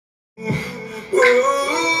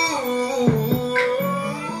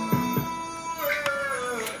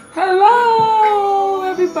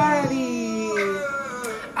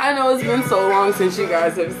know it's been so long since you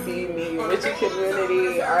guys have seen me. Witchy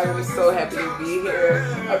community, I am so happy to be here.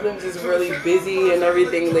 I've been just really busy and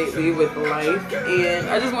everything lately with life, and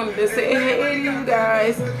I just wanted to say hey to you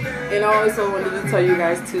guys, and I also wanted to tell you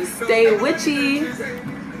guys to stay witchy.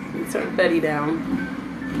 Let me turn Betty down.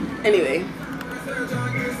 Anyway,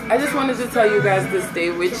 I just wanted to tell you guys to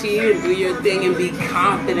stay witchy and do your thing and be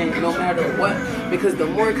confident no matter what, because the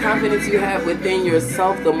more confidence you have within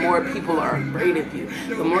yourself, the more people are afraid of you.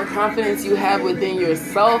 The more confidence you have within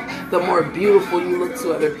yourself, the more beautiful you look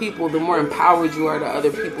to other people, the more empowered you are to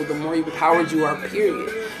other people, the more empowered you are,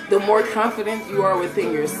 period. The more confident you are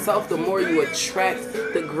within yourself, the more you attract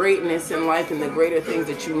the greatness in life and the greater things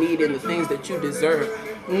that you need and the things that you deserve.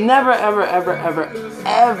 Never, ever, ever, ever,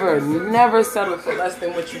 ever, never settle for less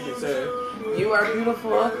than what you deserve. You are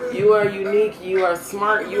beautiful, you are unique, you are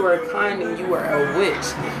smart, you are kind, and you are a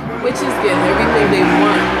witch. Witches get everything they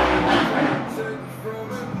want.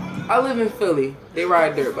 I live in Philly. They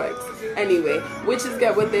ride dirt bikes. Anyway, witches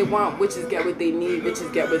get what they want, witches get what they need, witches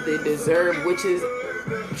get what they deserve, witches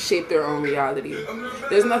shape their own reality.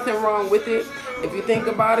 There's nothing wrong with it. If you think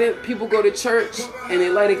about it, people go to church and they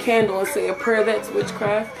light a candle and say a prayer, that's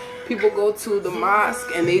witchcraft. People go to the mosque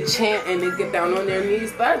and they chant and they get down on their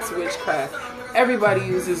knees, that's witchcraft. Everybody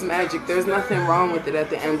uses magic. There's nothing wrong with it at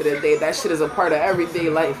the end of the day. That shit is a part of everyday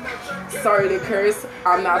life. Sorry to curse.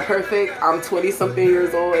 I'm not perfect. I'm 20-something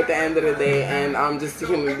years old at the end of the day, and I'm just a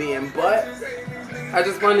human being. But I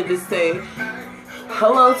just wanted to say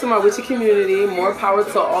hello to my witchy community. More power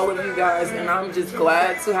to all of you guys, and I'm just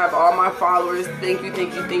glad to have all my followers. Thank you,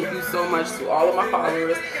 thank you, thank you so much to all of my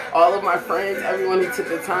followers, all of my friends, everyone who took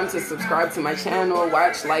the time to subscribe to my channel,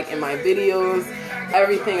 watch, like, in my videos,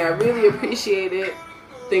 everything. I really appreciate it.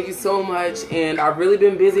 Thank you so much. And I've really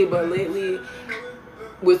been busy, but lately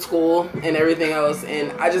with school and everything else,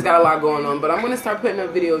 and I just got a lot going on, but I'm going to start putting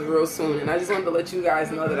up videos real soon, and I just wanted to let you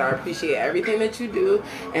guys know that I appreciate everything that you do,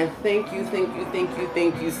 and thank you, thank you, thank you,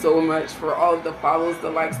 thank you so much for all of the follows,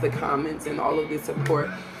 the likes, the comments, and all of the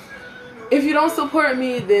support. If you don't support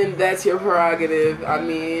me, then that's your prerogative. I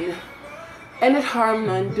mean, and it harm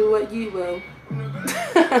none, do what you will.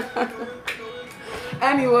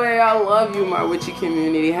 Anyway, I love you, my witchy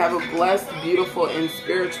community. Have a blessed, beautiful, and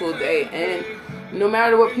spiritual day, and no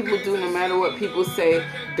matter what people do, no matter what people say,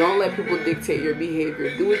 don't let people dictate your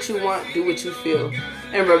behavior. Do what you want, do what you feel.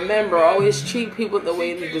 And remember, always treat people the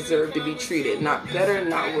way they deserve to be treated. Not better,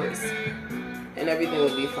 not worse. And everything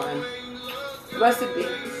will be fine. Blessed be.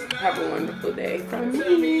 Have a wonderful day from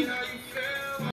me.